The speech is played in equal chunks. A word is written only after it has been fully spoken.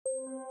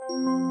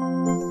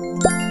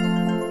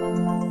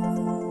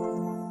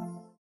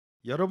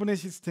여러분의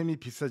시스템이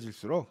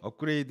비싸질수록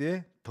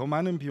업그레이드에 더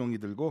많은 비용이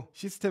들고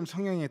시스템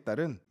성향에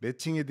따른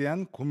매칭에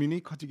대한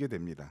고민이 커지게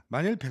됩니다.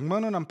 만일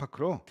 100만원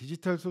안팎으로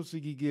디지털 소스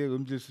기기의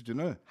음질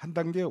수준을 한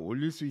단계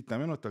올릴 수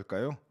있다면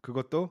어떨까요?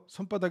 그것도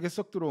손바닥에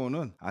쏙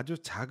들어오는 아주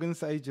작은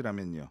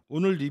사이즈라면요.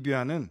 오늘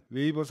리뷰하는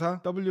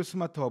웨이버사 W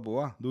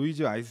스마트허브와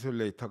노이즈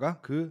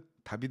아이솔레이터가 그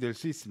답이 될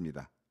수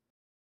있습니다.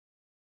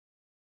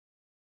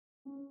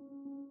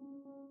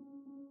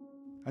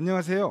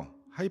 안녕하세요.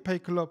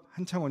 하이파이클럽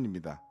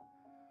한창원입니다.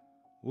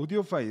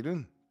 오디오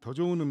파일은 더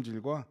좋은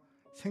음질과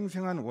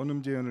생생한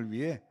원음 재현을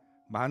위해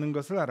많은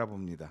것을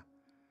알아봅니다.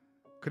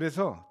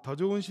 그래서 더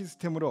좋은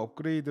시스템으로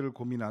업그레이드를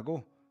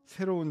고민하고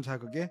새로운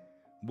자극에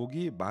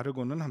목이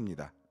마르고는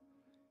합니다.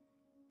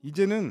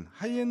 이제는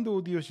하이엔드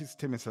오디오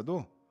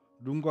시스템에서도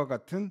룸과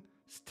같은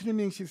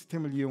스트리밍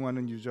시스템을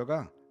이용하는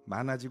유저가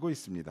많아지고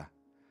있습니다.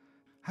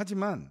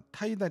 하지만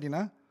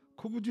타이달이나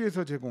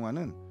코브즈에서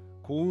제공하는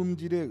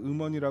고음질의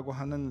음원이라고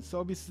하는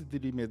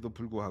서비스들임에도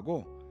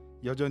불구하고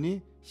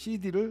여전히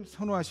CD를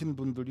선호하시는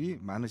분들이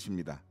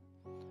많으십니다.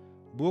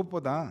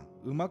 무엇보다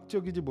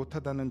음악적이지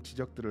못하다는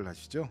지적들을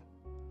하시죠.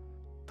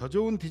 더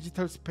좋은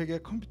디지털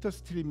스펙의 컴퓨터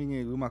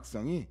스트리밍의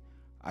음악성이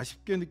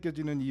아쉽게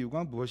느껴지는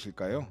이유가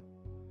무엇일까요?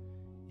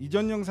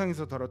 이전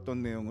영상에서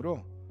다뤘던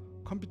내용으로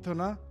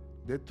컴퓨터나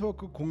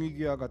네트워크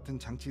공유기와 같은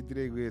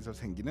장치들에 의해서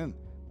생기는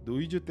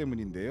노이즈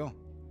때문인데요.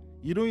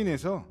 이로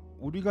인해서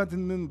우리가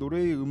듣는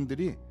노래의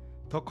음들이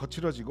더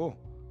거칠어지고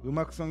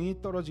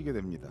음악성이 떨어지게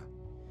됩니다.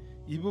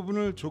 이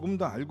부분을 조금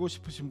더 알고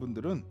싶으신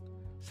분들은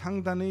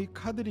상단의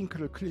카드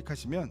링크를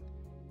클릭하시면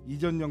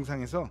이전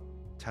영상에서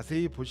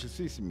자세히 보실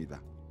수 있습니다.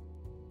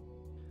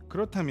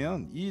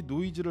 그렇다면 이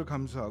노이즈를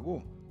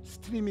감수하고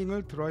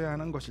스트리밍을 들어야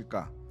하는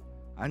것일까?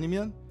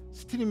 아니면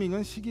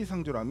스트리밍은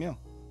시기상조라며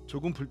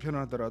조금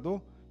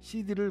불편하더라도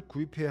CD를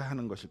구입해야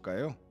하는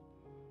것일까요?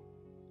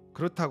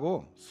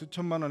 그렇다고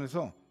수천만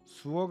원에서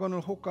수억 원을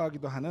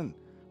호가하기도 하는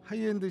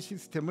하이엔드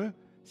시스템을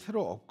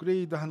새로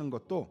업그레이드하는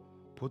것도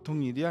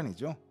보통 일이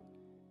아니죠.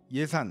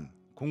 예산,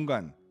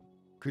 공간,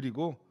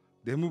 그리고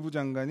내무부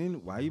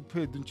장관인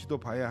와이프의 눈치도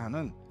봐야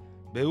하는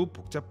매우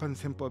복잡한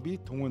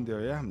셈법이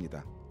동원되어야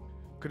합니다.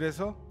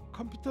 그래서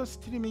컴퓨터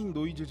스트리밍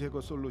노이즈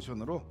제거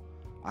솔루션으로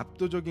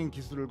압도적인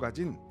기술을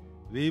가진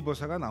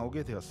웨이버사가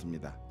나오게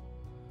되었습니다.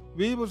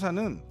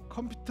 웨이버사는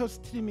컴퓨터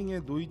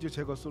스트리밍의 노이즈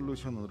제거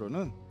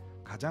솔루션으로는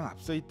가장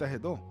앞서 있다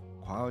해도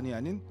과언이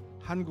아닌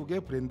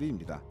한국의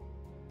브랜드입니다.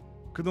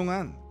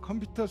 그동안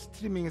컴퓨터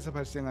스트리밍에서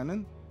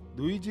발생하는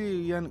노이즈에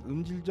의한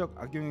음질적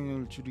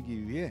악영향을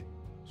줄이기 위해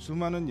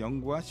수많은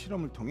연구와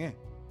실험을 통해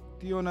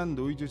뛰어난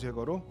노이즈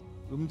제거로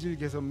음질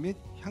개선 및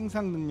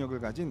향상 능력을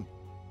가진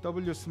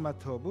W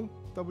스마트허브,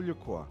 W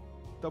코어,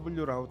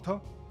 W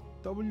라우터,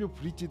 W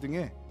브릿지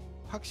등의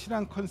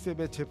확실한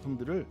컨셉의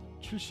제품들을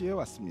출시해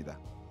왔습니다.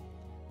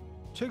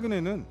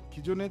 최근에는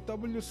기존의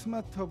W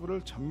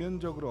스마트허브를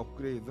전면적으로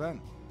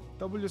업그레이드한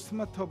W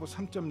스마트허브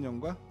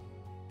 3.0과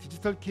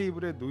디지털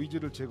케이블의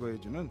노이즈를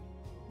제거해주는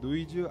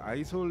노이즈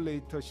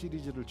아이솔레이터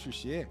시리즈를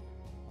출시해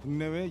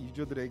국내외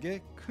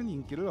유저들에게 큰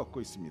인기를 얻고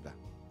있습니다.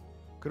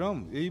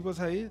 그럼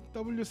웨이버사의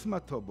W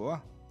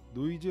스마트허브와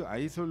노이즈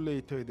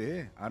아이솔레이터에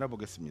대해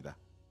알아보겠습니다.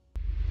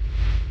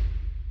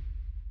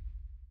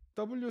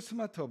 W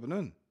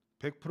스마트허브는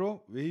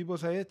 100%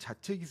 웨이버사의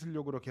자체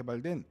기술력으로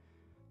개발된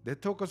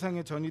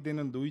네트워크상에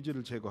전이되는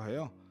노이즈를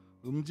제거하여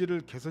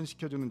음질을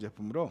개선시켜주는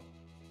제품으로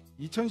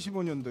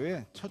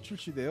 2015년도에 첫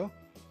출시되어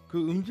그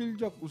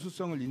음질적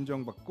우수성을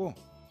인정받고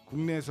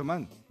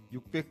국내에서만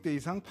 600대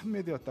이상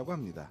판매되었다고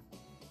합니다.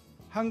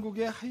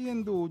 한국의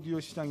하이엔드 오디오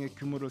시장의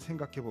규모를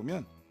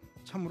생각해보면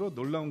참으로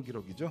놀라운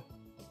기록이죠.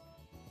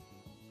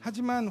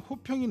 하지만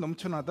호평이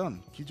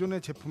넘쳐나던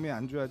기존의 제품에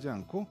안주하지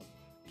않고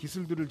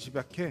기술들을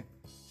집약해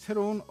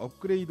새로운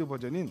업그레이드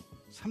버전인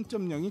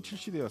 3.0이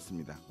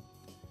출시되었습니다.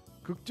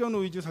 극저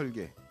노이즈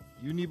설계,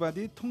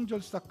 유니바디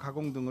통절삭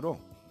가공 등으로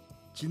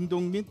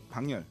진동 및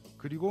방열,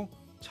 그리고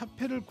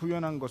차폐를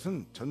구현한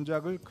것은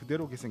전작을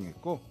그대로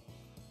계승했고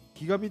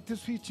기가비트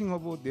스위칭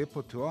허브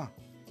 4포트와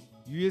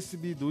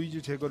USB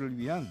노이즈 제거를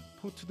위한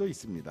포트도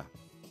있습니다.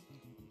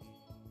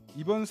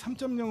 이번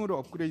 3.0으로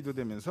업그레이드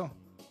되면서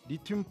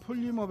리튬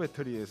폴리머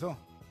배터리에서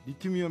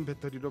리튬이온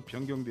배터리로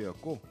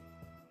변경되었고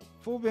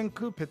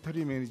 4뱅크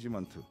배터리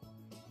매니지먼트,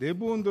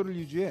 내부 온도를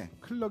유지해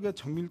클럭의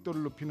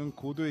정밀도를 높이는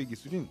고도의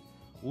기술인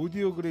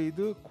오디오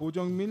그레이드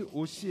고정밀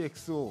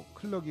OCXO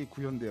클럭이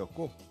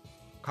구현되었고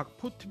각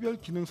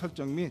포트별 기능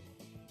설정 및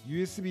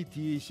USB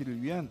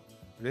DAC를 위한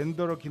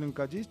렌더러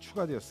기능까지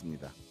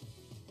추가되었습니다.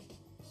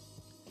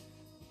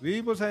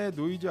 웨이버사의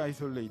노이즈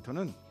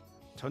아이솔레이터는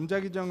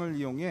전자기장을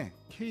이용해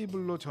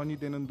케이블로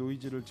전이되는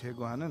노이즈를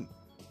제거하는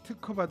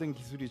특허받은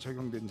기술이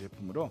적용된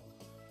제품으로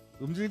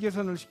음질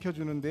개선을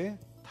시켜주는 데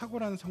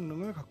탁월한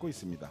성능을 갖고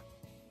있습니다.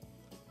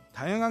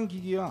 다양한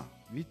기기와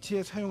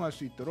위치에 사용할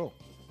수 있도록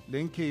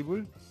랜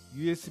케이블,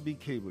 USB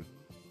케이블,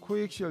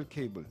 코엑시얼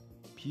케이블,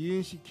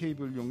 BNC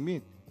케이블용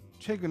및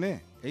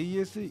최근에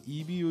AS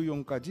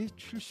EBU용까지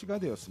출시가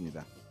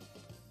되었습니다.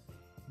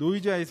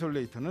 노이즈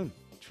아이솔레이터는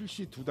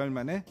출시 2달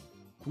만에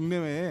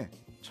국내외에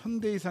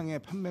 1000대 이상의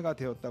판매가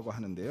되었다고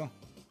하는데요.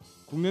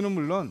 국내는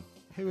물론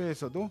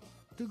해외에서도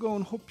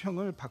뜨거운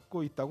호평을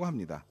받고 있다고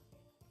합니다.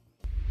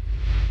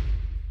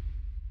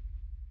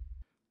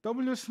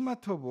 W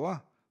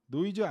스마트허브와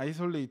노이즈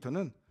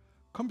아이솔레이터는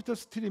컴퓨터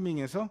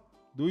스트리밍에서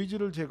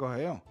노이즈를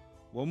제거하여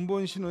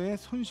원본 신호의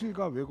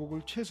손실과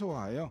왜곡을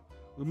최소화하여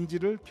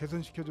음질을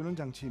개선시켜주는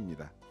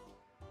장치입니다.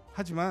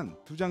 하지만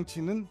두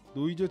장치는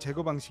노이즈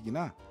제거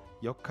방식이나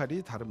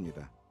역할이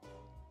다릅니다.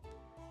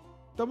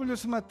 W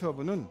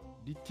스마트허브는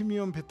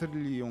리튬이온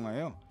배터리를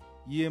이용하여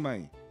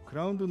EMI,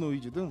 그라운드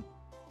노이즈 등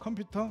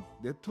컴퓨터,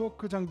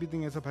 네트워크 장비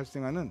등에서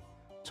발생하는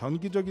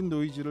전기적인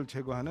노이즈를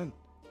제거하는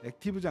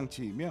액티브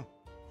장치이며,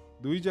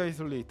 노이즈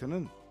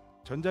아이솔레이터는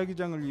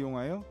전자기장을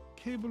이용하여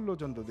케이블로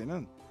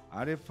전도되는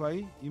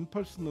RFI,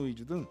 임펄스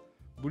노이즈 등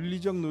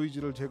물리적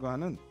노이즈를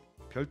제거하는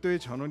별도의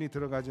전원이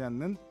들어가지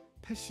않는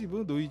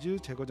패시브 노이즈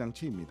제거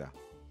장치입니다.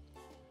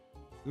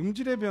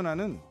 음질의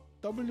변화는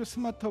W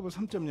스마트허브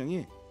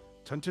 3.0이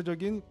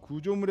전체적인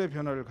구조물의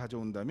변화를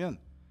가져온다면,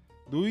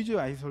 노이즈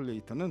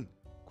아이솔레이터는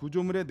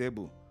구조물의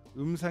내부,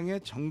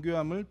 음상의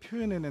정교함을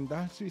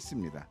표현해낸다 할 수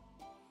있습니다.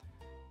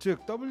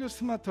 즉 W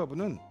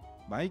스마트허브는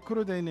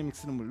마이크로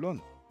다이내믹스는 물론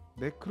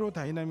매크로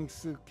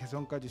다이내믹스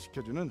개선까지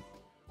시켜주는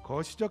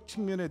거시적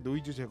측면의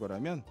노이즈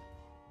제거라면,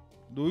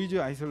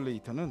 노이즈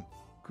아이솔레이터는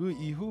그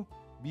이후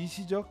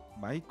미시적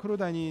마이크로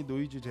다니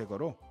노이즈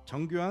제거로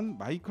정교한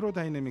마이크로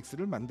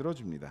다이내믹스를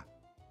만들어줍니다.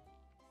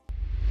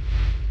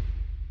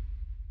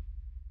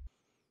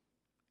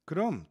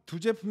 그럼 두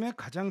제품의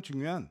가장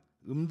중요한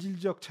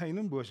음질적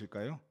차이는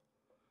무엇일까요?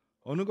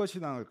 어느 것이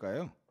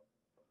나을까요?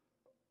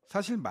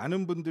 사실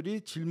많은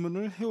분들이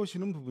질문을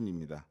해오시는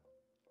부분입니다.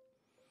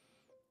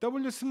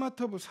 W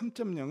스마트허브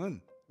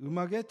 3.0은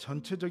음악의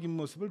전체적인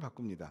모습을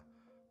바꿉니다.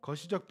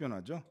 거시적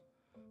변화죠.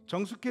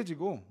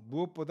 정숙해지고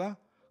무엇보다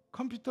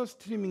컴퓨터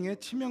스트리밍의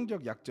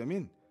치명적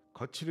약점인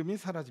거칠음이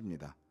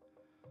사라집니다.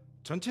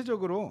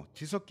 전체적으로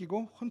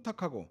뒤섞이고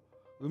혼탁하고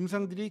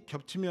음상들이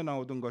겹치며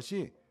나오던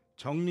것이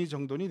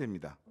정리정돈이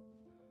됩니다.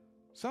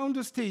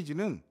 사운드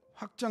스테이지는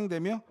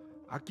확장되며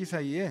악기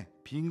사이에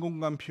빈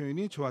공간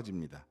표현이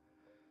좋아집니다.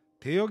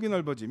 대역이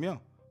넓어지며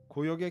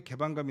고역의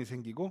개방감이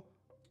생기고,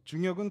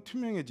 중역은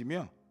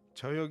투명해지며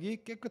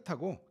저역이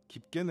깨끗하고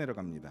깊게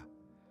내려갑니다.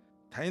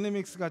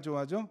 다이내믹스가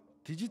좋아져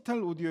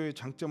디지털 오디오의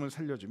장점을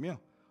살려주며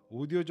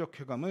오디오적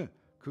쾌감을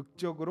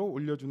극적으로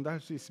올려준다 할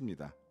수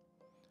있습니다.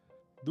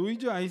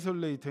 노이즈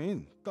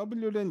아이솔레이터인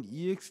W LAN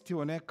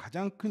EXT1의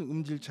가장 큰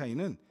음질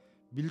차이는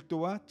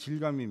밀도와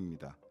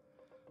질감입니다.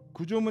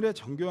 구조물의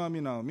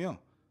정교함이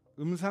나오며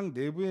음상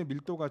내부의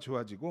밀도가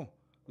좋아지고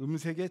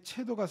음색의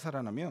채도가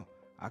살아나며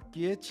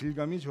악기의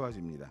질감이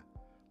좋아집니다.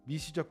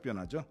 미시적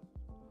변화죠.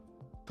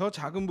 더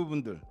작은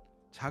부분들,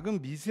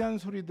 작은 미세한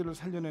소리들을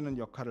살려내는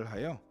역할을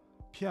하여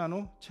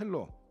피아노,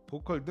 첼로,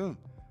 보컬 등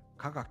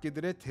각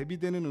악기들의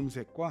대비되는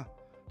음색과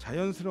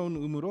자연스러운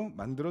음으로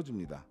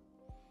만들어줍니다.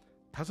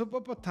 다소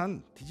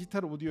뻣뻣한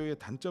디지털 오디오의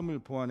단점을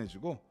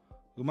보완해주고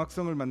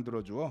음악성을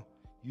만들어주어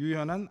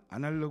유연한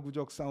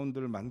아날로그적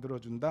사운드를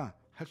만들어준다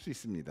할 수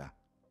있습니다.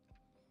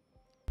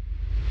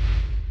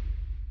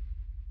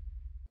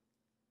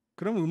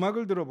 그럼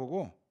음악을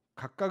들어보고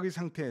각각의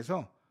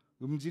상태에서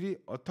음질이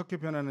어떻게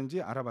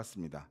변하는지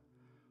알아봤습니다.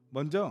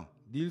 먼저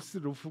닐스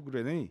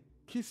로프그렌의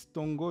키스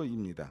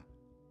동고입니다.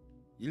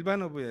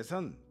 일반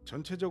허브에선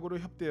전체적으로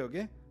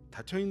협대역에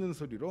닫혀있는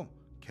소리로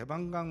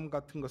개방감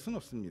같은 것은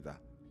없습니다.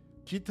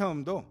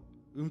 기타음도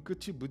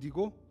음끝이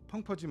무디고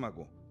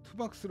펑퍼짐하고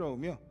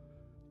투박스러우며,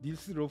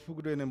 닐스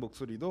로프그렌의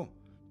목소리도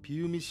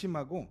비음이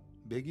심하고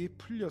맥이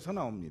풀려서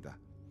나옵니다.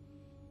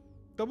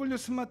 W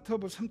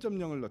스마트허브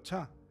 3.0을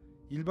넣자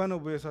일반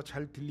허브에서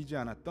잘 들리지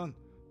않았던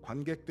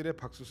관객들의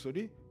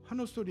박수소리,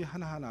 환호소리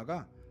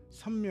하나하나가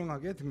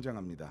선명하게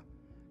등장합니다.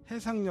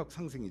 해상력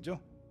상승이죠.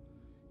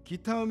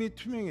 기타음이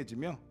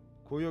투명해지며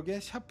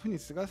고역의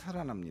샤프니스가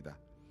살아납니다.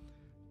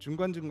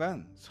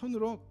 중간중간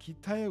손으로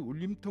기타의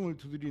울림통을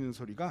두드리는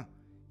소리가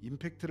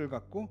임팩트를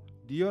갖고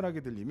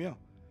리얼하게 들리며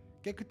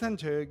깨끗한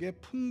저역의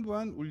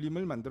풍부한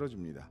울림을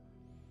만들어줍니다.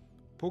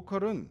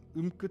 보컬은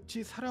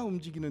음끝이 살아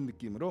움직이는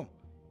느낌으로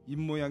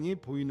입모양이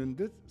보이는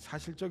듯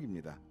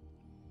사실적입니다.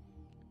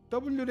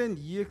 W LAN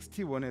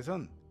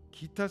EXT1에선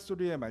기타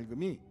소리의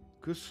맑음이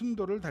그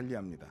순도를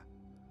달리합니다.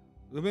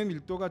 음의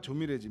밀도가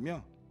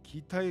조밀해지며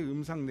기타의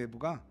음상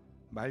내부가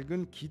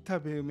맑은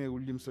기타 배음의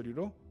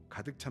울림소리로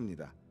가득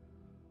찹니다.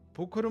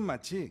 보컬은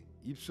마치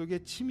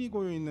입속에 침이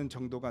고여있는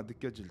정도가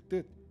느껴질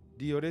듯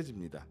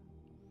리얼해집니다.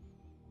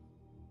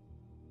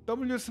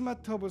 W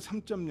스마트허브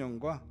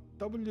 3.0과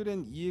W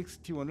LAN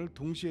EXT1을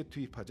동시에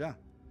투입하자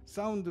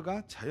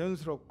사운드가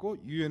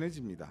자연스럽고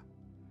유연해집니다.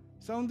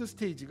 사운드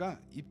스테이지가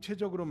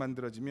입체적으로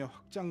만들어지며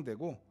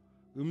확장되고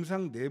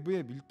음상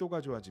내부의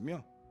밀도가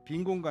좋아지며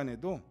빈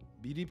공간에도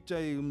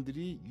미립자의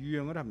음들이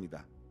유형을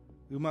합니다.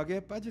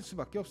 음악에 빠질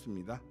수밖에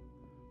없습니다.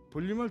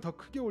 볼륨을 더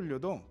크게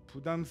올려도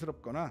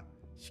부담스럽거나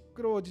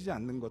시끄러워지지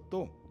않는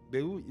것도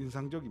매우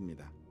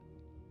인상적입니다.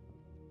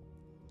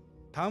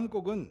 다음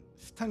곡은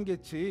스탄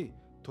게츠의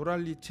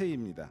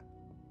도랄리체입니다.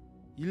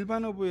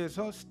 일반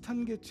허브에서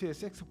스탄 개츠의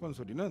색소폰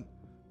소리는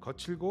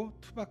거칠고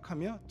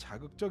투박하며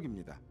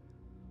자극적입니다.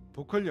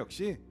 보컬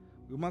역시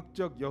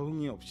음악적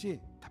여흥이 없이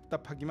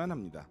답답하기만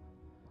합니다.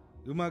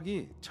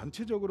 음악이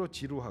전체적으로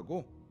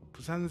지루하고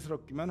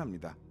부산스럽기만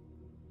합니다.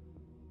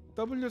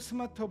 W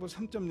스마트허브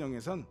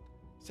 3.0에선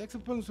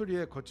색소폰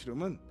소리의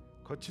거칠음은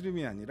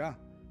거칠음이 아니라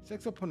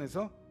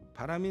색소폰에서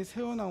바람이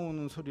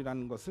새어나오는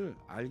소리라는 것을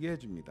알게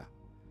해줍니다.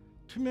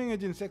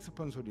 투명해진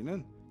색소폰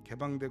소리는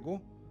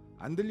개방되고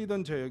안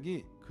들리던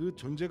저역이 그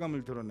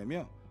존재감을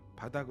드러내며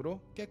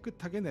바닥으로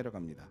깨끗하게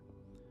내려갑니다.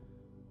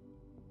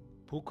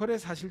 보컬의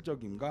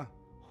사실적임과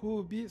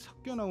호흡이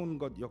섞여 나오는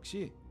것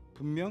역시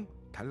분명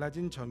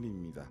달라진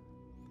점입니다.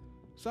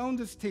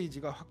 사운드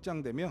스테이지가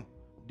확장되며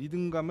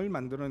리듬감을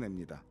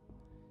만들어냅니다.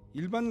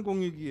 일반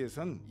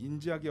공유기에선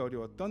인지하기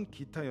어려웠던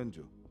기타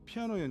연주,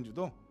 피아노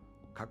연주도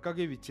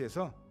각각의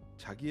위치에서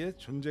자기의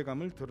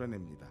존재감을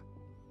드러냅니다.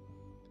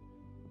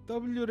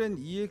 W LAN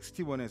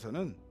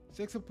EXT1에서는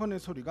색소폰의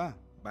소리가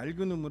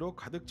맑은 음으로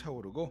가득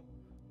차오르고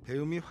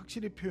배음이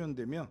확실히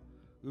표현되며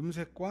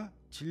음색과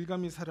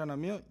질감이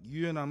살아나며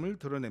유연함을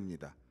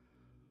드러냅니다.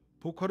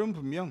 보컬은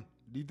분명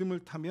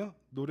리듬을 타며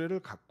노래를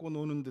갖고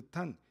노는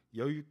듯한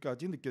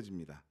여유까지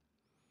느껴집니다.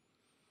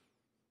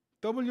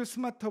 W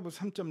스마트허브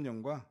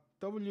 3.0과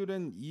W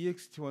LAN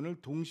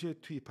EXT1을 동시에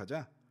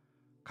투입하자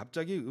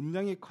갑자기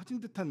음량이 커진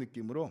듯한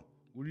느낌으로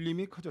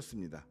울림이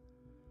커졌습니다.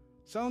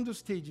 사운드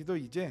스테이지도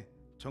이제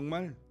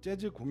정말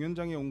재즈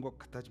공연장에 온 것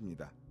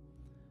같아집니다.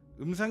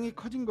 음상이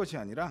커진 것이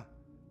아니라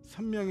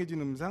선명해진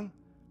음상,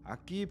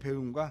 악기의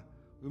배음과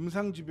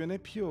음상 주변의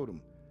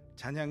피어오름,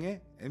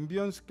 잔향의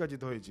앰비언스까지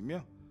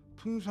더해지며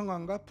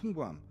풍성함과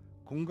풍부함,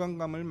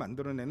 공간감을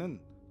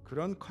만들어내는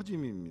그런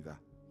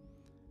커짐입니다.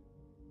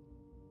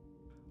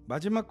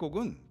 마지막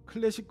곡은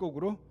클래식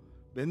곡으로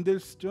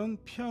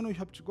멘델스존 피아노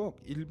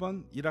협주곡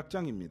 1번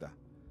 1악장입니다.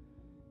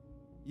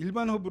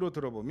 일반 허브로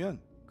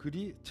들어보면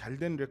그리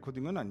잘된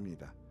레코딩은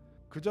아닙니다.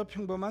 그저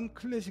평범한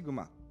클래식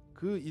음악,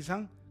 그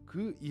이상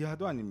그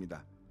이하도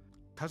아닙니다.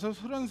 다소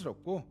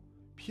소란스럽고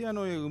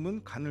피아노의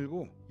음은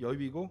가늘고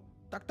여위고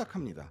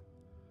딱딱합니다.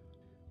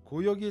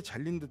 고역이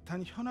잘린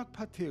듯한 현악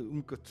파트의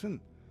음끝은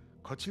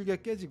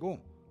거칠게 깨지고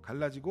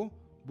갈라지고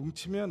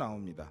뭉치며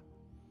나옵니다.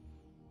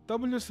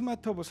 W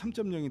스마트허브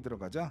 3.0이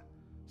들어가자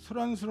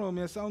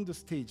소란스러움의 사운드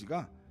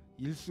스테이지가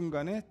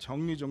일순간에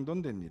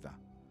정리정돈됩니다.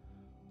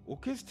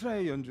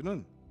 오케스트라의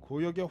연주는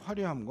고역의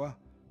화려함과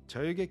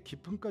저역의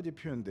깊음까지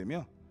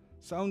표현되며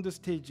사운드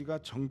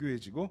스테이지가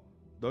정교해지고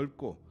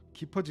넓고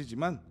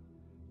깊어지지만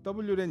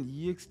W LAN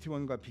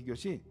EXT1과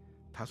비교시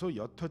다소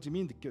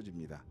옅어짐이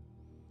느껴집니다.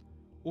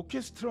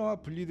 오케스트라와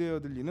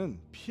분리되어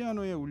들리는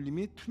피아노의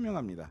울림이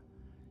투명합니다.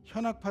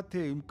 현악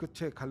파트의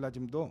음끝의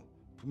갈라짐도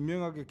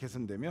분명하게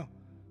개선되며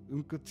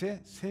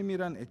음끝의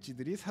세밀한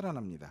엣지들이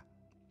살아납니다.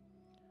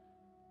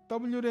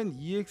 W LAN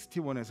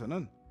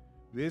EXT1에서는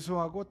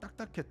왜소하고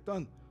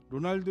딱딱했던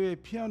로날도의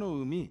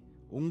피아노 음이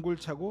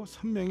옹골차고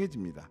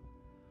선명해집니다.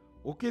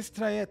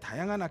 오케스트라의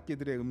다양한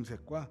악기들의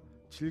음색과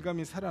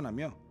질감이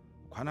살아나며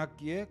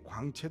관악기의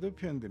광채도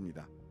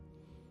표현됩니다.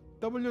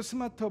 W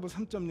스마트허브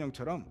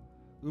 3.0처럼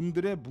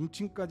음들의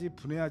뭉침까지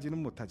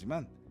분해하지는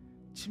못하지만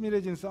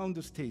치밀해진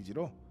사운드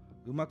스테이지로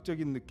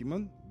음악적인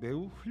느낌은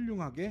매우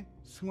훌륭하게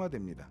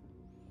승화됩니다.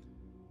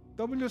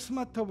 W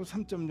스마트허브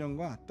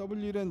 3.0과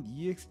W LAN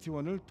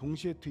EXT1을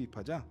동시에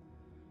투입하자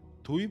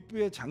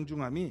도입부의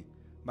장중함이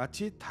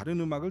마치 다른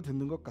음악을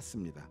듣는 것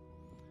같습니다.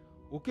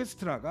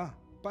 오케스트라가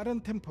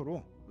빠른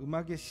템포로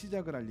음악의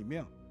시작을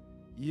알리며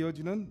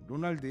이어지는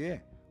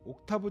로날드의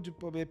옥타브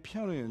주법의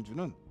피아노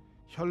연주는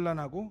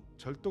현란하고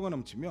절도가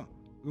넘치며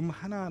음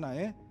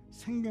하나하나에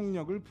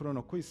생명력을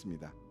불어넣고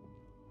있습니다.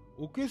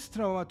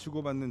 오케스트라와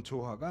주고받는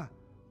조화가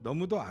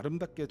너무도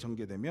아름답게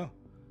전개되며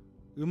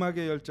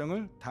음악의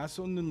열정을 다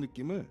쏟는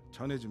느낌을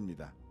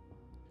전해줍니다.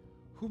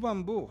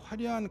 후반부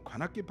화려한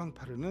관악기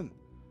팡파르는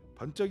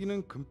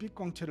번쩍이는 금빛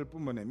광채를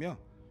뿜어내며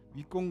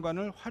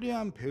윗공간을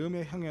화려한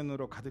배음의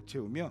향연으로 가득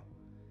채우며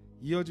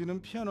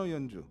이어지는 피아노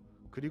연주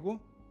그리고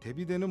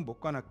대비되는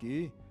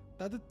목관악기의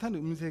따뜻한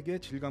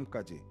음색의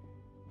질감까지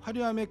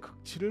화려함의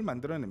극치를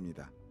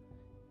만들어냅니다.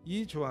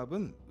 이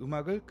조합은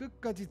음악을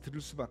끝까지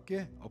들을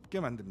수밖에 없게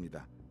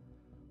만듭니다.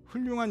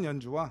 훌륭한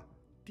연주와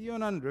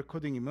뛰어난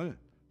레코딩임을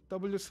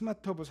W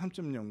스마트허브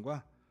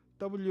 3.0과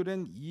W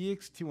LAN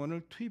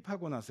EXT1을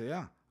투입하고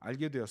나서야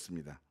알게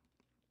되었습니다.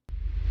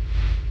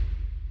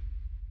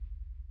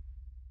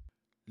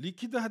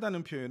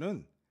 리퀴드하다는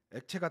표현은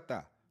액체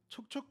같다,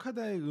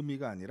 촉촉하다의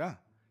의미가 아니라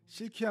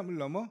실키함을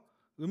넘어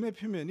음의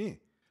표면이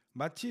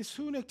마치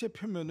수은 액체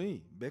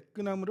표면의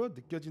매끈함으로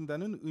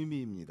느껴진다는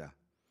의미입니다.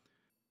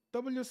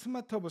 W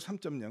스마트허브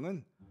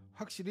 3.0은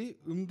확실히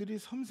음들이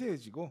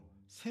섬세해지고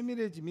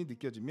세밀해짐이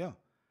느껴지며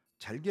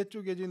잘게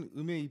쪼개진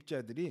음의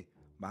입자들이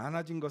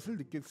많아진 것을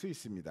느낄 수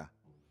있습니다.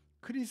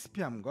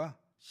 크리스피함과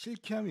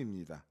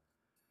실키함입니다.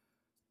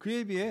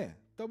 그에 비해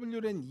W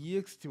LAN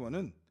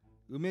EXT1은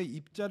음의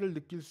입자를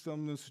느낄 수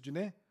없는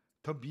수준의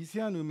더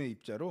미세한 음의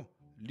입자로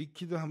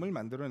리퀴드함을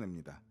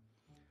만들어냅니다.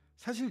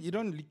 사실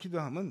이런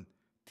리퀴드함은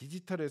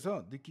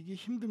디지털에서 느끼기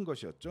힘든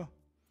것이었죠.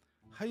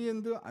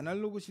 하이엔드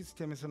아날로그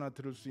시스템에서나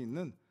들을 수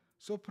있는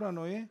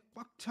소프라노의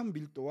꽉 찬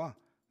밀도와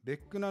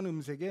매끈한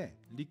음색의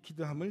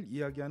리퀴드함을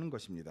이야기하는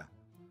것입니다.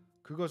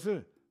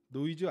 그것을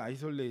노이즈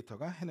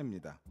아이솔레이터가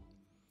해냅니다.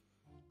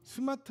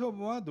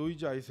 스마트허브와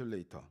노이즈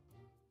아이솔레이터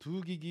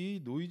두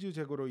기기의 노이즈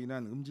제거로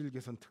인한 음질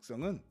개선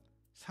특성은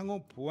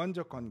상호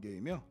보완적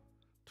관계이며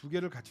두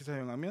개를 같이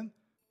사용하면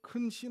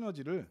큰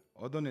시너지를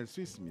얻어낼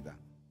수 있습니다.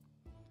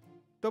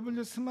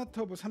 W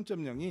스마트허브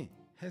 3.0이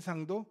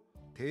해상도,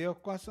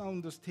 대역과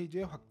사운드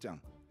스테이지의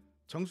확장,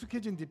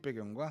 정숙해진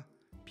뒷배경과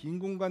빈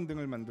공간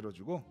등을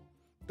만들어주고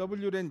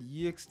W LAN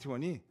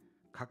EXT1이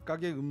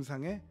각각의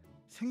음상에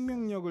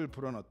생명력을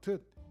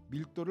불어넣듯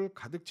밀도를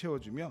가득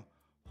채워주며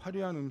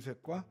화려한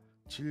음색과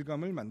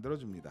질감을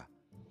만들어줍니다.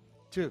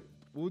 즉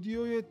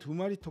오디오의 두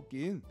마리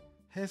토끼인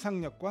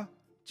해상력과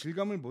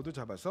질감을 모두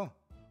잡아서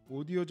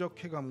오디오적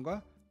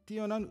쾌감과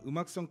뛰어난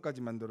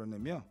음악성까지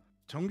만들어내며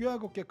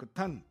정교하고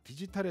깨끗한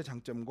디지털의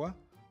장점과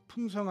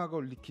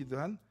풍성하고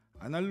리퀴드한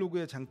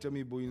아날로그의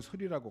장점이 모인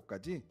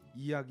소리라고까지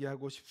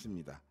이야기하고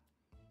싶습니다.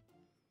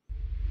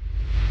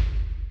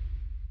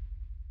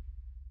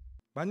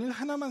 만일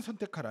하나만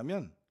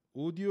선택하라면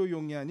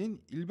오디오용이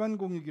아닌 일반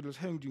공유기를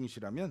사용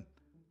중이시라면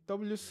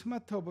W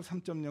스마트허브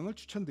 3.0을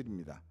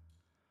추천드립니다.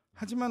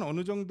 하지만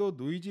어느 정도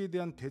노이즈에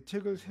대한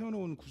대책을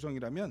세워놓은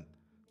구성이라면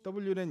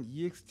W LAN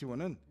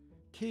EXT1은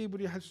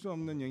케이블이 할 수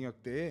없는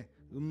영역대에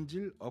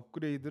음질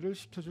업그레이드를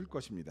시켜줄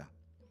것입니다.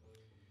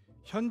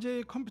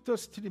 현재의 컴퓨터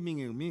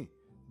스트리밍의 음이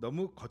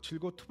너무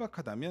거칠고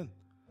투박하다면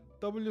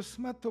W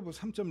스마트허브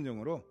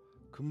 3.0으로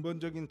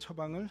근본적인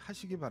처방을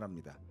하시기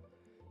바랍니다.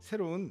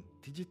 새로운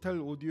디지털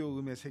오디오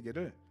음의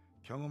세계를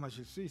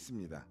경험하실 수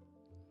있습니다.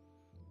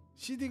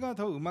 CD가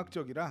더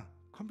음악적이라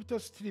컴퓨터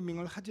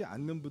스트리밍을 하지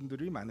않는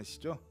분들이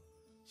많으시죠.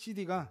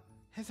 CD가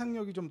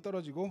해상력이 좀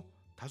떨어지고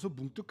다소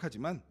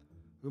뭉뚝하지만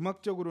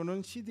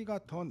음악적으로는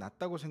CD가 더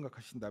낫다고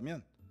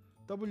생각하신다면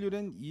W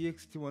LAN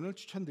EXT1을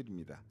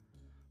추천드립니다.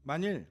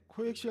 만일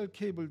코엑시얼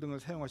케이블 등을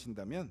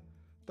사용하신다면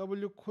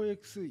W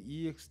코엑스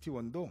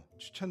EXT1도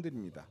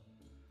추천드립니다.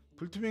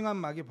 불투명한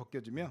막이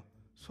벗겨지며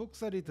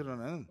속살이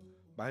드러나는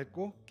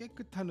맑고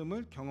깨끗한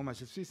음을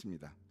경험하실 수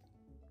있습니다.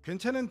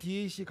 괜찮은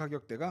DAC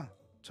가격대가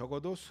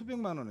적어도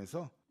수백만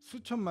원에서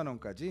수천만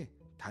원까지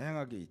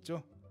다양하게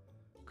있죠.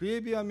 그에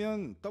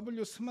비하면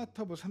W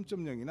스마트허브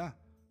 3.0이나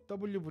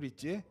W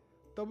브릿지의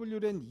W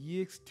LAN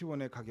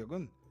EXT1의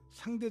가격은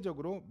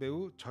상대적으로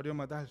매우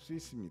저렴하다 할 수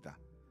있습니다.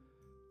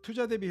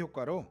 투자 대비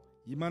효과로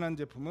이만한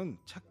제품은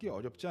찾기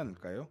어렵지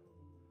않을까요?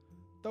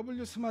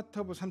 W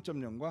스마트허브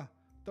 3.0과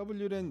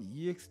W LAN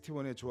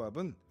EXT1의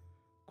조합은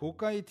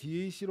고가의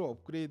DAC로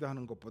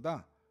업그레이드하는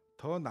것보다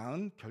더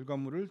나은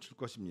결과물을 줄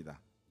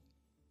것입니다.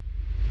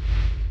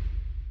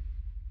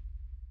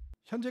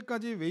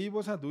 현재까지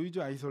웨이버사 노이즈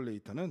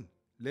아이솔레이터는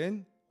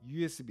LAN,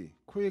 USB,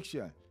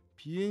 코엑시얼,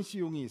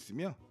 BNC용이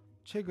있으며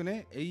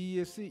최근에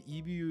AES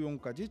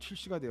EBU용까지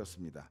출시가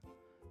되었습니다.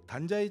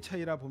 단자의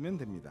차이라 보면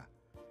됩니다.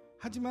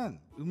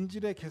 하지만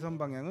음질의 개선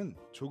방향은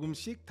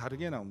조금씩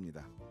다르게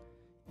나옵니다.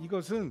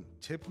 이것은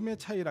제품의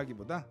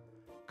차이라기보다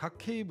각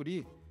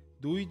케이블이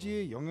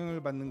노이즈에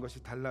영향을 받는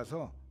것이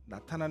달라서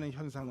나타나는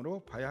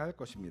현상으로 봐야 할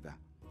것입니다.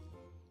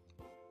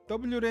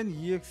 W LAN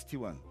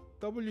EXT1,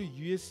 W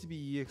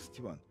USB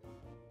EXT1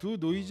 두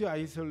노이즈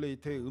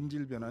아이솔레이터의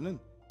음질 변화는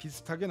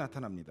비슷하게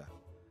나타납니다.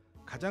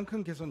 가장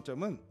큰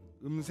개선점은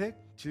음색,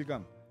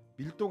 질감,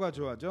 밀도가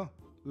좋아져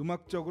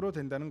음악적으로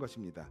된다는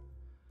것입니다.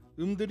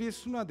 음들이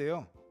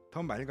순화되어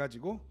더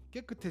맑아지고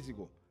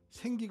깨끗해지고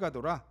생기가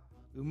돌아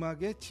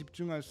음악에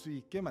집중할 수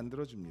있게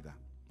만들어줍니다.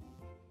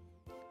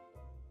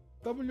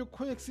 W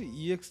코엑스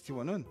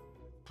EXT1은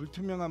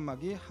불투명한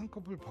막이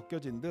한꺼풀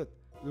벗겨진 듯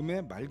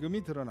음의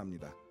맑음이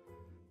드러납니다.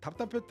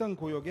 답답했던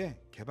고역에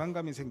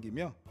개방감이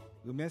생기며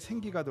음에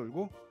생기가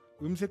돌고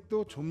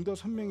음색도 좀 더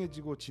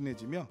선명해지고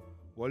진해지며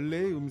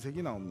원래의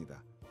음색이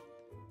나옵니다.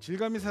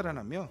 질감이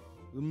살아나며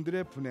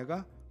음들의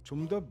분해가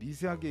좀 더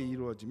미세하게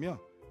이루어지며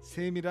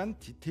세밀한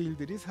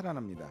디테일들이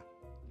살아납니다.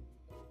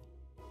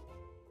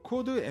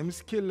 코드 M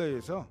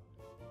스케일러에서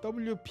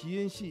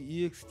WBNC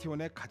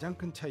EXT1의 가장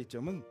큰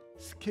차이점은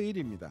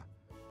스케일입니다.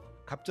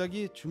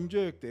 갑자기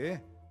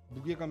중저역대에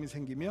무게감이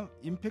생기며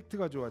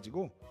임팩트가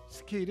좋아지고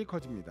스케일이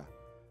커집니다.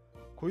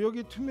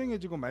 고역이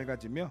투명해지고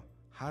맑아지며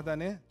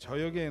하단에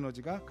저역의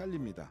에너지가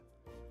깔립니다.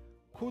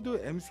 코드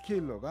M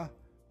스케일러가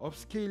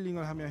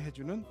업스케일링을 하며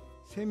해주는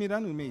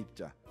세밀한 음의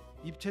입자,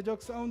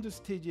 입체적 사운드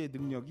스테이지의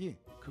능력이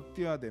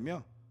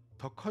극대화되며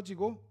더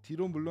커지고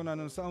뒤로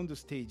물러나는 사운드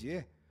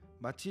스테이지에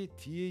마치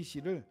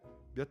DAC를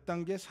몇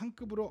단계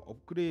상급으로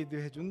업그레이드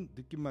해준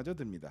느낌마저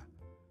듭니다.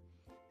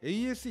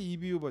 AES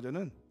EBU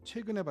버전은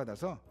최근에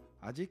받아서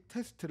아직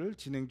테스트를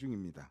진행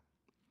중입니다.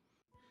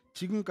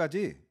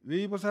 지금까지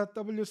웨이버사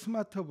W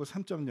스마트허브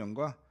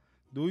 3.0과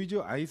노이즈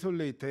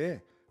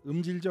아이솔레이터의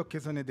음질적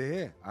개선에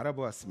대해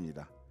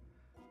알아보았습니다.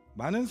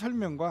 많은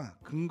설명과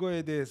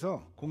근거에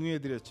대해서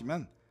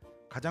공유해드렸지만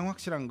가장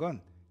확실한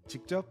건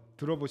직접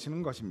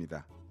들어보시는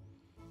것입니다.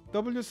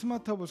 W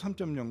스마트허브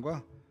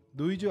 3.0과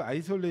노이즈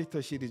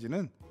아이솔레이터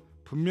시리즈는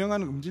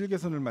분명한 음질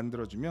개선을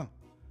만들어주며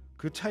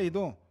그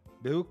차이도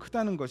매우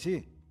크다는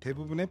것이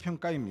대부분의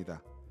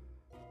평가입니다.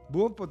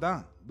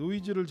 무엇보다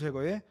노이즈를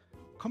제거해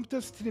컴퓨터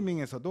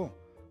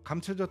스트리밍에서도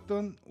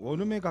감춰졌던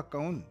원음에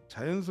가까운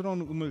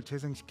자연스러운 음을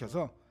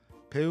재생시켜서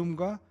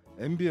배음과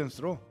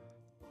앰비언스로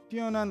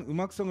뛰어난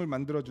음악성을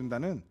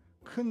만들어준다는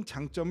큰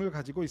장점을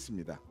가지고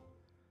있습니다.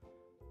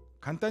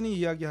 간단히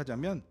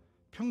이야기하자면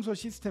평소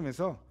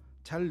시스템에서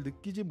잘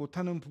느끼지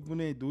못하는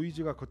부분의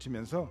노이즈가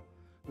거치면서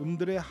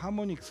음들의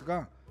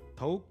하모닉스가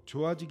더욱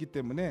좋아지기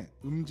때문에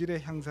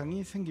음질의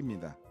향상이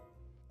생깁니다.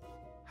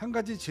 한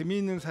가지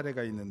재미있는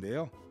사례가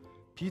있는데요.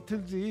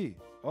 비틀즈의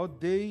A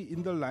Day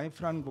in the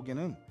Life라는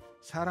곡에는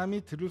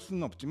사람이 들을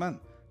수는 없지만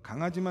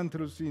강아지만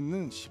들을 수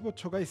있는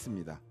 15초가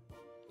있습니다.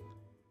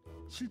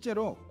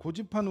 실제로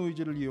고주파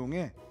노이즈를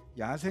이용해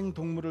야생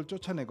동물을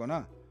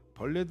쫓아내거나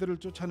벌레들을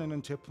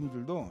쫓아내는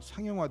제품들도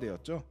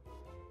상용화되었죠.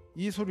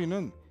 이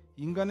소리는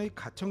인간의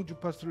가청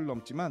주파수를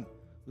넘지만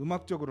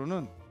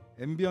음악적으로는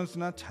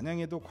앰비언스나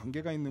잔향에도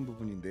관계가 있는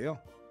부분인데요.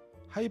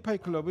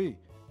 하이파이클럽의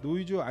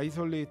노이즈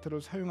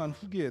아이솔레이터를 사용한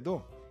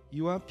후기에도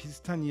이와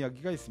비슷한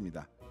이야기가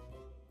있습니다.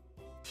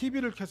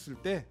 TV를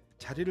켰을 때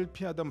자리를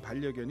피하던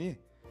반려견이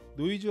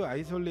노이즈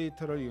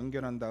아이솔레이터를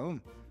연결한 다음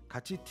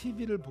같이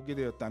TV를 보게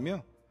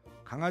되었다며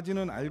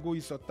강아지는 알고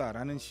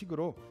있었다라는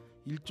식으로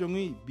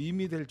일종의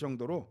밈이 될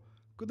정도로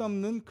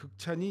끝없는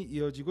극찬이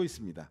이어지고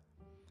있습니다.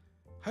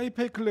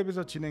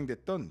 하이파이클럽에서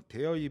진행됐던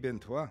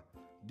대여이벤트와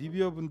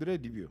리뷰어분들의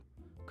리뷰,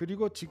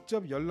 그리고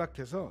직접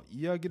연락해서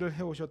이야기를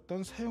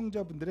해오셨던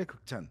사용자분들의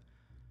극찬,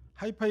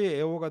 하이파이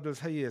애호가들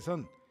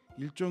사이에선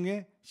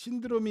일종의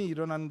신드롬이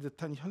일어나는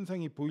듯한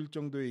현상이 보일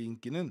정도의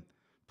인기는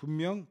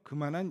분명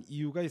그만한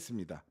이유가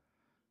있습니다.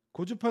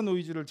 고주파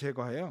노이즈를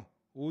제거하여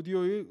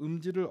오디오의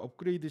음질을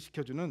업그레이드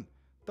시켜주는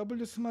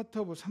W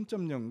스마트허브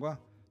 3.0과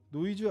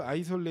노이즈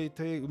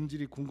아이솔레이터의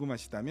음질이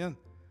궁금하시다면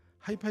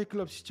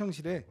하이파이클럽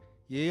시청실에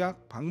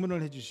예약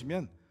방문을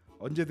해주시면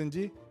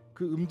언제든지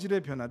그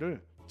음질의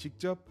변화를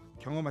직접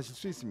경험하실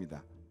수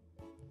있습니다.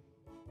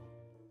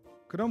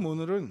 그럼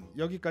오늘은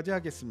여기까지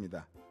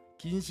하겠습니다.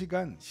 긴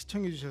시간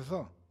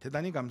시청해주셔서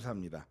대단히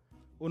감사합니다.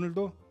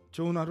 오늘도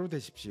좋은 하루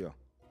되십시오.